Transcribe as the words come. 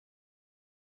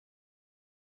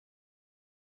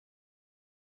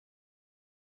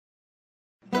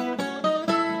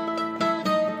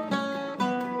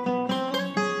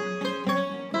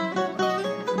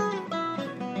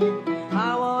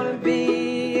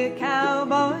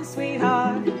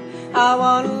I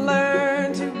want to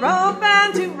learn to rope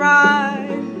and to ride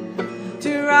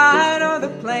o'er the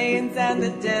plains and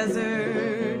the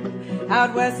desert,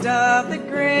 out west of the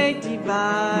Great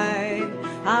Divide.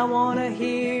 I want to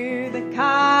hear the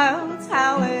coyotes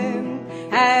howling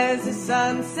as the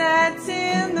sun sets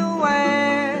in the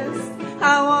west.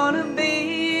 I want to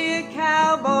be a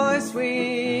cowboy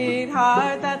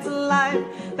sweetheart. That's a life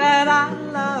that I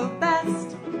love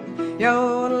best.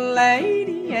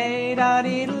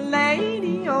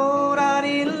 Yo-da-lady-ay-da-dee-da-lady,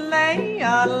 oh-da-dee-da-lay,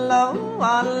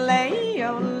 ah-lo-ah-lay,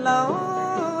 oh-lo-dee.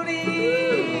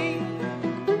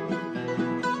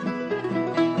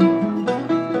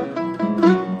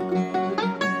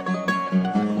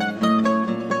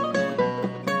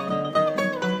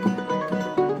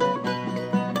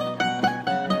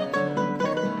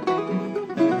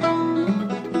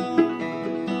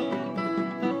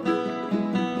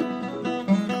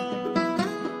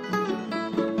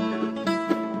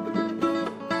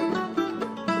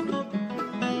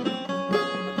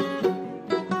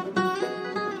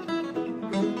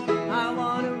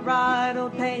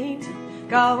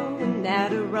 Going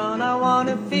at a run, I want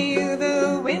to feel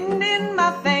the wind in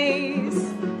my face.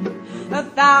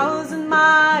 1,000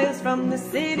 miles from the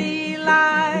city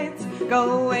lights,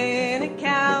 going at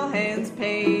cowhand's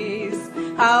pace.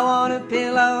 I want to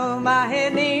pillow my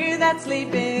head near that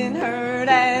sleeping herd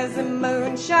as the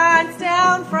moon shines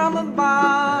down from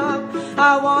above.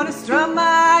 I want to strum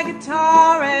my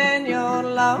guitar and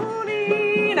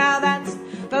yodel-o-dee. Now that's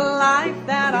the life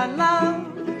that I love.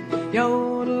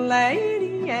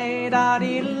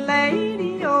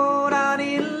 Yodel-lady-ay-da-dee-lady,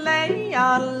 oh-da-dee-lay,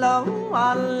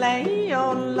 ah-lo-ah-lay,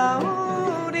 oh-lo-dee.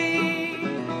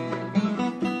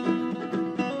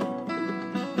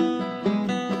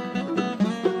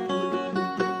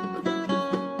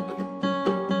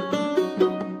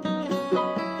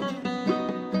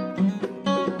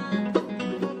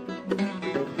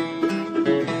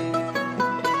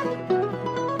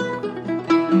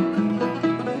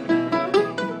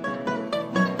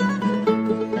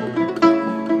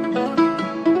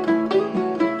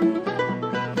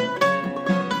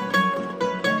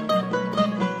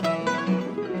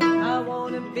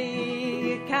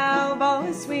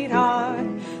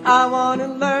 I want to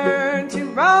learn to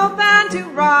rope and to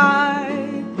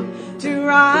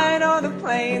ride o'er the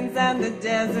plains and the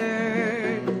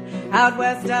desert, out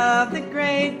west of the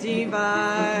Great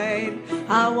Divide.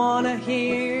 I want to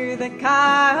hear the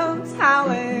coyotes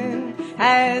howling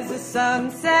as the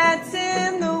sun sets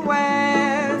in the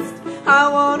west. I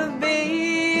want to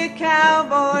be a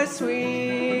cowboy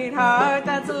sweetheart.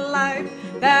 That's a life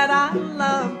that I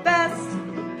love best.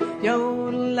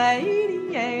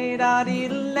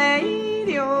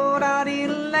 Yodel-lady-ay-da-dee-da-lady,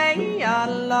 oh-da-dee-da-lay,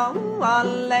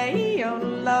 ah-lo-ah-lay,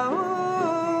 oh-lo.